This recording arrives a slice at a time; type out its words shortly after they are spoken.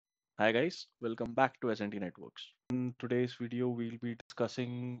Hi guys, welcome back to snt-networks. In today's video, we'll be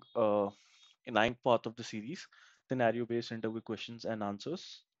discussing a ninth part of the series, scenario-based interview questions and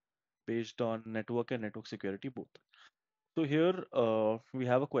answers based on network and network security both. So here we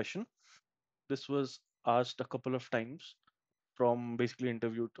have a question. This was asked a couple of times from basically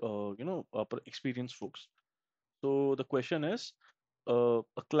interviewed, experienced folks. So the question is, a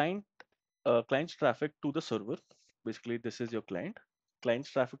client's traffic to the server. Basically, this is your client.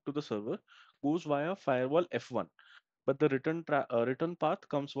 Client's traffic to the server goes via firewall F1, but the return path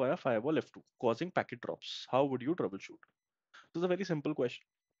comes via firewall F2, causing packet drops. How would you troubleshoot? This is a very simple question.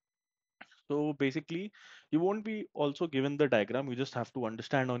 So basically, you won't be also given the diagram. You just have to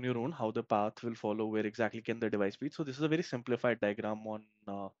understand on your own how the path will follow, where exactly can the device be. So this is a very simplified diagram on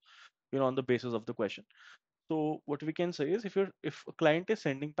the basis of the question. So what we can say is if a client is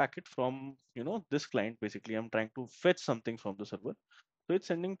sending packet from this client, basically I'm trying to fetch something from the server. So it's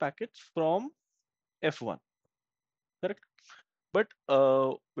sending packets from F1, correct? But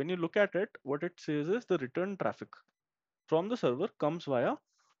when you look at it, what it says is the return traffic from the server comes via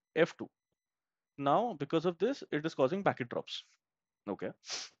F2. Now, because of this, it is causing packet drops. Okay.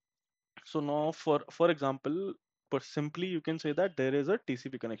 So now, for example, but simply you can say that there is a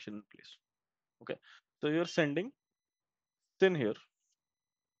TCP connection in place. Okay. So you're sending SYN here.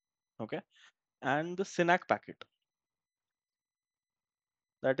 Okay. And the SYNAC packet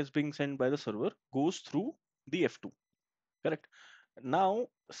that is being sent by the server goes through the F2. Correct. Now,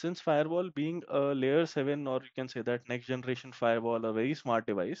 since firewall being a layer 7, or you can say that next generation firewall, a very smart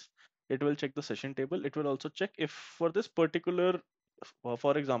device, it will check the session table. It will also check if for this particular,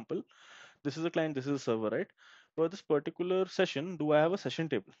 for example, this is a client, this is a server, right? For this particular session, do I have a session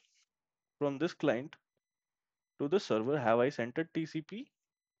table? From this client to the server, have I sent a TCP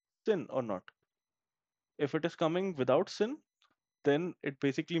SYN or not? If it is coming without SYN, then it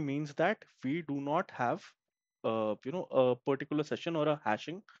basically means that we do not have, a particular session or a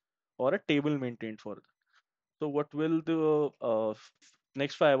hashing or a table maintained for it. So what will the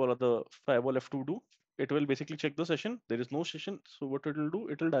next firewall or the firewall F2 do? It will basically check the session. There is no session. So what it will do?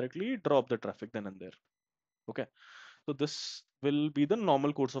 It will directly drop the traffic then and there. Okay. So this will be the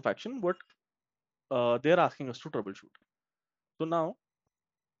normal course of action. What they're asking us to troubleshoot. So now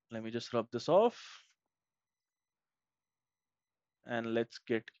let me just rub this off and let's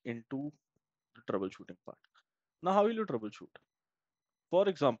get into the troubleshooting part. Now, how will you troubleshoot? For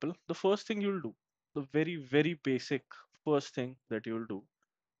example, the first thing you'll do, the very, very basic first thing that you'll do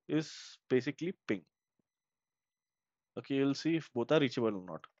is basically ping. Okay, you'll see if both are reachable or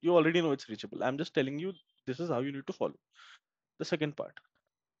not. You already know it's reachable. I'm just telling you this is how you need to follow. The second part.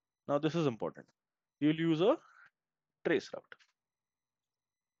 Now, this is important. You'll use a trace route.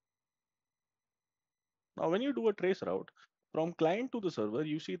 Now, when you do a trace route from client to the server,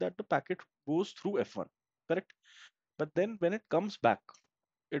 you see that the packet goes through F1, correct? But then when it comes back,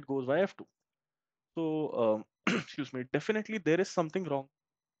 it goes via F2. So, excuse me, definitely there is something wrong.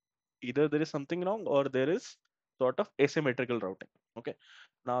 Either there is something wrong or there is sort of asymmetrical routing. Okay.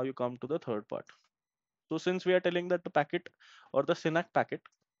 Now you come to the third part. So since we are telling that the packet or the SYNAC packet,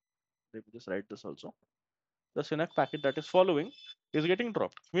 let me just write this also. The SYNAC packet that is following is getting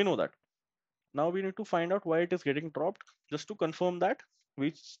dropped. We know that. Now we need to find out why it is getting dropped. Just to confirm that,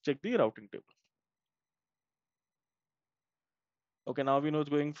 we check the routing table. Okay, now we know it's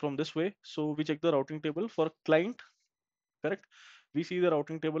going from this way. So we check the routing table for client, correct? We see the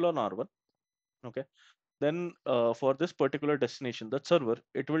routing table on R1. Okay. Then for this particular destination, the server,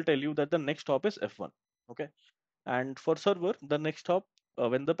 it will tell you that the next hop is F1. Okay. And for server, the next hop,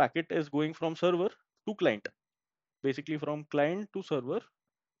 when the packet is going from server to client, basically from client to server,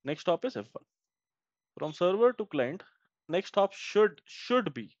 next hop is F1. From server to client, next hop should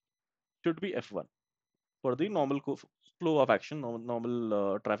be F1 for the normal flow of action,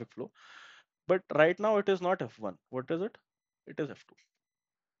 normal traffic flow. But right now it is not F1. What is it? It is F2.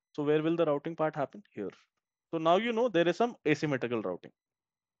 So where will the routing part happen? Here. So now you know there is some asymmetrical routing.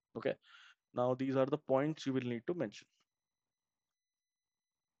 Okay. Now these are the points you will need to mention.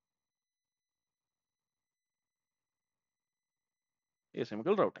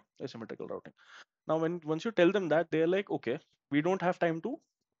 Asymmetrical routing. Asymmetrical routing. Now when once you tell them that, they're like, okay, we don't have time to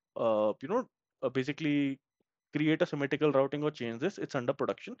basically create a symmetrical routing or change this. It's under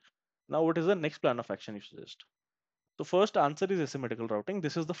production. Now what is the next plan of action you suggest? So first answer is asymmetrical routing.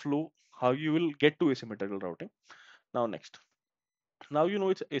 This is the flow, how you will get to asymmetrical routing. Now next. Now you know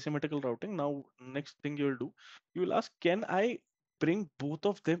it's asymmetrical routing. Now next thing you'll do, you will ask, can I bring both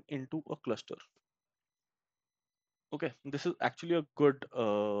of them into a cluster? Okay, this is actually a good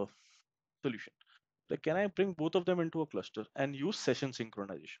solution. Like, can I bring both of them into a cluster and use session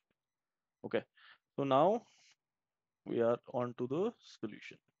synchronization? Okay, so now we are on to the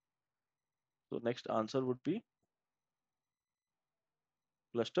solution. So next answer would be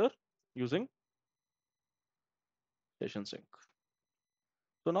cluster using session sync.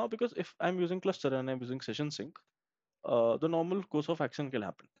 So now, because if I'm using cluster and I'm using session sync, the normal course of action can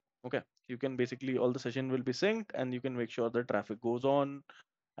happen. Okay, you can basically, all the session will be synced and you can make sure the traffic goes on,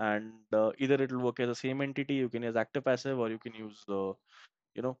 and either it will work as the same entity, you can use active passive, or you can use the,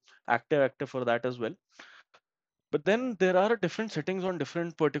 you know, active for that as well. But then there are different settings on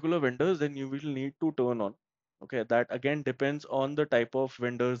different particular vendors, then you will need to turn on. Okay, that again depends on the type of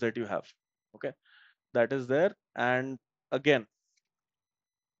vendors that you have. Okay, that is there. And again,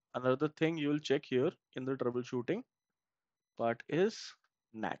 another thing you will check here in the troubleshooting part is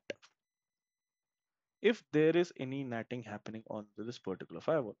NAT. If there is any natting happening on this particular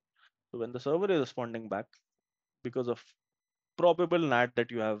firewall, so when the server is responding back because of probable NAT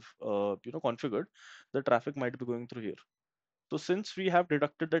that you have configured, the traffic might be going through here. So since we have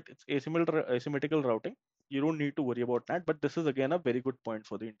deducted that it's asymmetrical routing, you don't need to worry about NAT. But this is again a very good point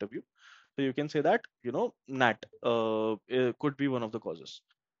for the interview. So you can say that NAT could be one of the causes.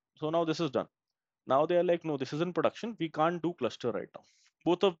 So now this is done. Now they are like, no, this is in production. We can't do cluster right now.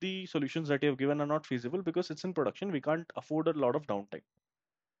 Both of the solutions that you have given are not feasible because it's in production. We can't afford a lot of downtime.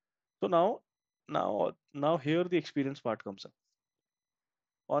 So now here the experience part comes in.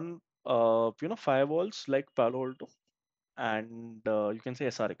 On firewalls like Palo Alto and you can say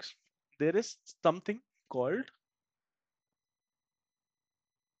SRX, there is something called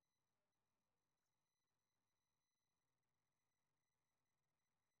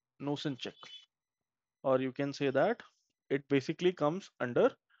no-syn check, or you can say that it basically comes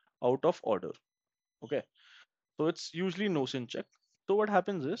under out of order. Okay, so it's usually no-syn check. So what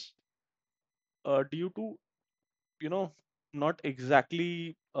happens is, due to you know not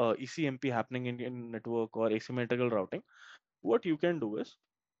exactly ECMP happening in network or asymmetrical routing, what you can do is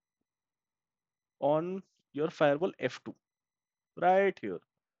on your firewall F2, right here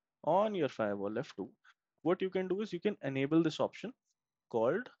on your firewall F2, what you can do is you can enable this option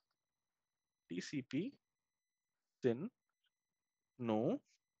called TCP syn no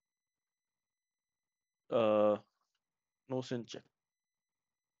uh, no syn check.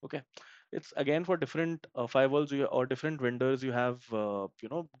 Okay, it's again for different firewalls or different vendors. You have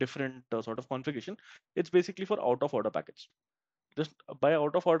different sort of configuration. It's basically for out of order packets. Just by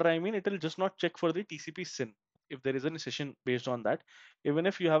out of order, I mean it will just not check for the TCP SYN. If there is a session based on that, even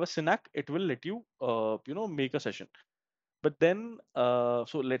if you have a SYNAC, it will let you make a session. But then, so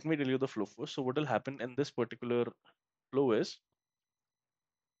let me tell you the flow first. So what will happen in this particular flow is,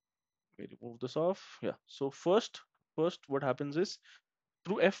 let me remove this off. Yeah. So first what happens is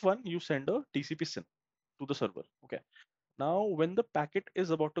through F1 you send a TCP SYN to the server. Okay. Now when the packet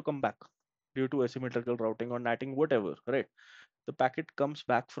is about to come back due to asymmetrical routing or natting, whatever, right? The packet comes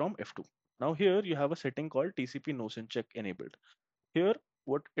back from F2. Now here you have a setting called TCP no-syn check enabled. Here,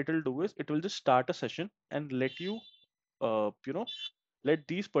 what it will do is it will just start a session and let you, uh, you know, let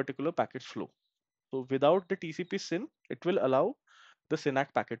these particular packets flow. So without the TCP SYN, it will allow the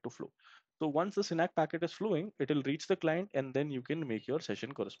SYNAC packet to flow. So once the SYNAC packet is flowing, it will reach the client and then you can make your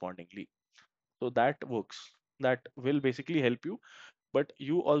session correspondingly. So that works. That will basically help you, but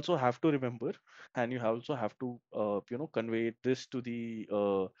you also have to remember, and you also have to convey this to the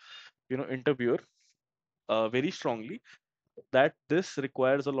interviewer very strongly, that this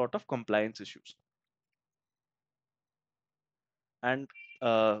requires a lot of compliance issues and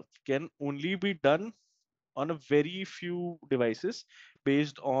can only be done on a very few devices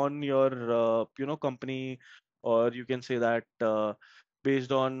based on your company, or you can say that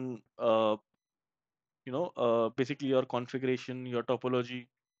based on basically your configuration, your topology.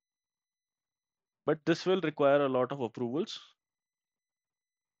 But this will require a lot of approvals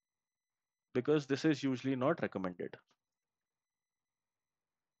because this is usually not recommended.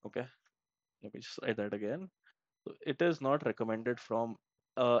 Okay, let me just write that again. So it is not recommended from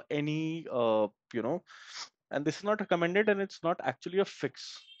any and this is not recommended, and it's not actually a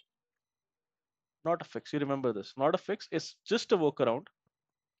fix. Not a fix. You remember this. Not a fix. It's just a workaround.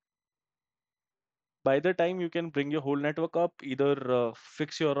 By the time you can bring your whole network up, either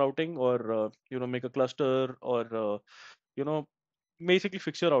fix your routing or make a cluster, or you know basically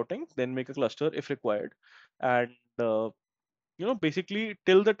fix your routing, then make a cluster if required, and basically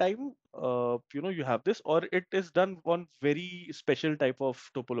till the time you have this, or it is done on very special type of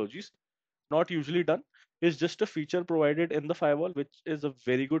topologies, not usually done. Is just a feature provided in the firewall, which is a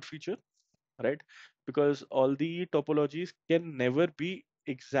very good feature, right? Because all the topologies can never be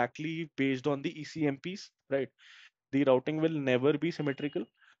exactly based on the ECMPs, right? The routing will never be symmetrical.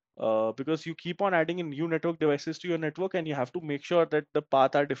 because you keep on adding in new network devices to your network, and you have to make sure that the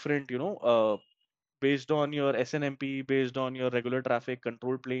path are different, based on your SNMP, based on your regular traffic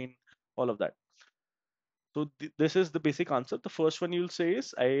control plane, all of that. So this is the basic answer. The first one you'll say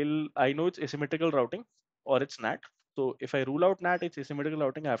is I know it's asymmetrical routing or it's NAT. So if I rule out NAT, it's asymmetrical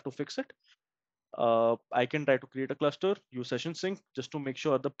routing. I have to fix it. I can try to create a cluster, use session sync just to make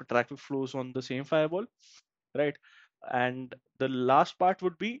sure the traffic flows on the same firewall, right? And the last part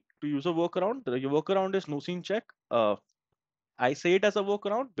would be to use a workaround. The workaround is no-syn check. I say it as a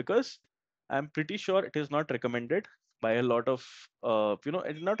workaround because I'm pretty sure it is not recommended by a lot of,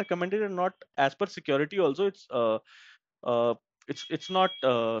 it's not recommended and not as per security. Also, uh, it's not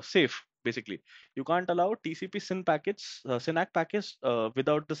safe. Basically, you can't allow TCP SYN packets, SYNAC packets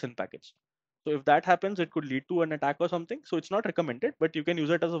without the SYN packets. So if that happens, it could lead to an attack or something. So it's not recommended, but you can use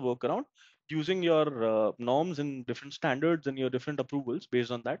it as a workaround using your norms and different standards and your different approvals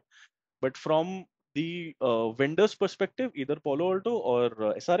based on that. But from the vendor's perspective, either Palo Alto or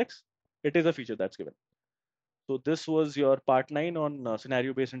SRX, it is a feature that's given. So this was your part 9 on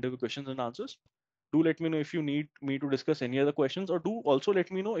scenario-based interview questions and answers. Do let me know if you need me to discuss any other questions, or do also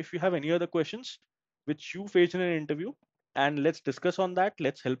let me know if you have any other questions which you faced in an interview, and let's discuss on that.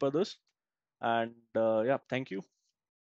 Let's help others. And yeah, thank you.